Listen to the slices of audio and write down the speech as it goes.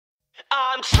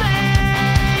I'm sleeping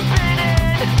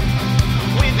in.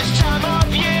 With this time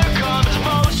of year comes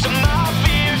most of my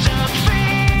fears. I'm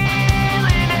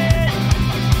feeling it.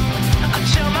 I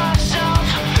tell myself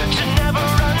to never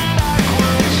run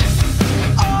backwards.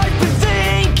 I've been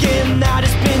thinking that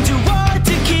it's been too hard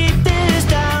to keep this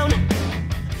down.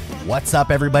 What's up,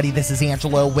 everybody? This is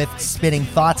Angelo with Spinning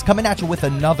Thoughts, coming at you with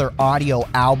another audio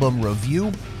album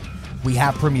review. We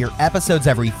have premiere episodes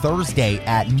every Thursday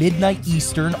at midnight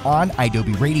Eastern on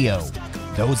iDoby Radio.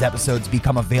 Those episodes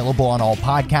become available on all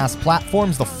podcast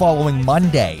platforms the following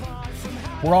Monday.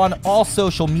 We're on all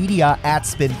social media at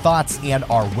Spin Thoughts, and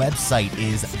our website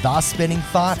is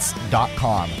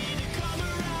thespinningthoughts.com.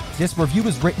 This review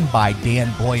is written by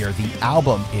Dan Boyer. The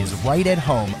album is Right at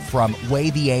Home from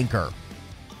Weigh the Anchor.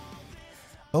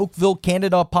 Oakville,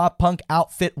 Canada pop-punk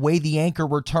outfit Weigh the Anchor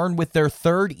returned with their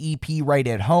third EP, Right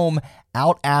at Home,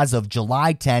 out as of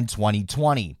July 10,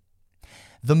 2020.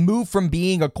 The move from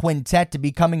being a quintet to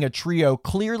becoming a trio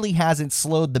clearly hasn't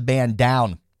slowed the band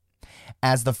down.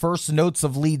 As the first notes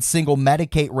of lead single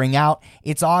Medicate ring out,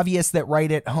 it's obvious that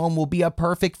Right at Home will be a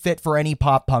perfect fit for any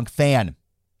pop-punk fan.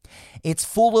 It's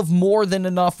full of more than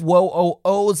enough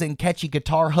whoa-oh-ohs and catchy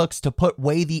guitar hooks to put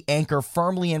Weigh the Anchor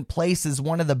firmly in place as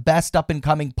one of the best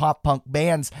up-and-coming pop-punk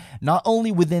bands, not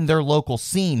only within their local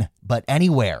scene, but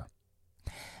anywhere.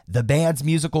 The band's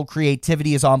musical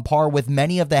creativity is on par with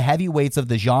many of the heavyweights of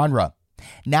the genre.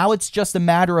 Now it's just a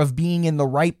matter of being in the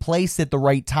right place at the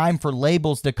right time for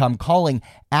labels to come calling,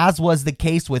 as was the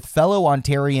case with fellow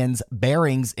Ontarians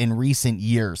Bearings in recent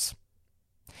years.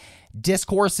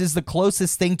 Discourse is the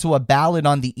closest thing to a ballad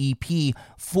on the EP,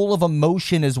 full of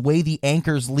emotion as Weigh the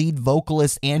Anchor's lead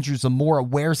vocalist Andrew Zamora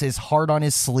wears his heart on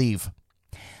his sleeve.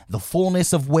 The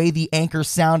fullness of Weigh the Anchor's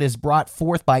sound is brought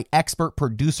forth by expert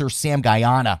producer Sam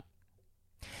Guyana.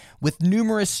 With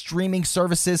numerous streaming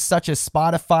services such as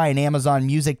Spotify and Amazon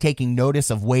Music taking notice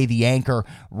of Weigh the Anchor,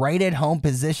 Right at Home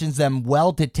positions them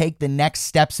well to take the next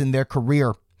steps in their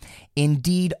career.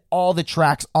 Indeed, all the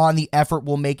tracks on the effort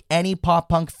will make any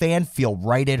pop-punk fan feel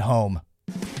right at home.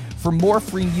 For more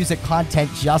free music content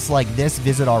just like this,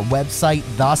 visit our website,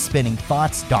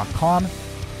 thespinningthoughts.com.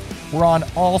 We're on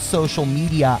all social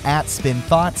media at Spin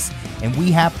Thoughts, and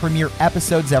we have premiere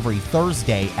episodes every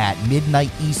Thursday at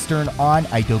midnight Eastern on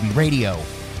iDoby Radio.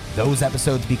 Those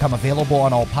episodes become available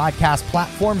on all podcast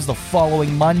platforms the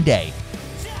following Monday.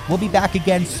 We'll be back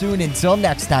again soon. Until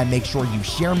next time, make sure you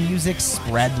share music,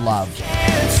 spread love.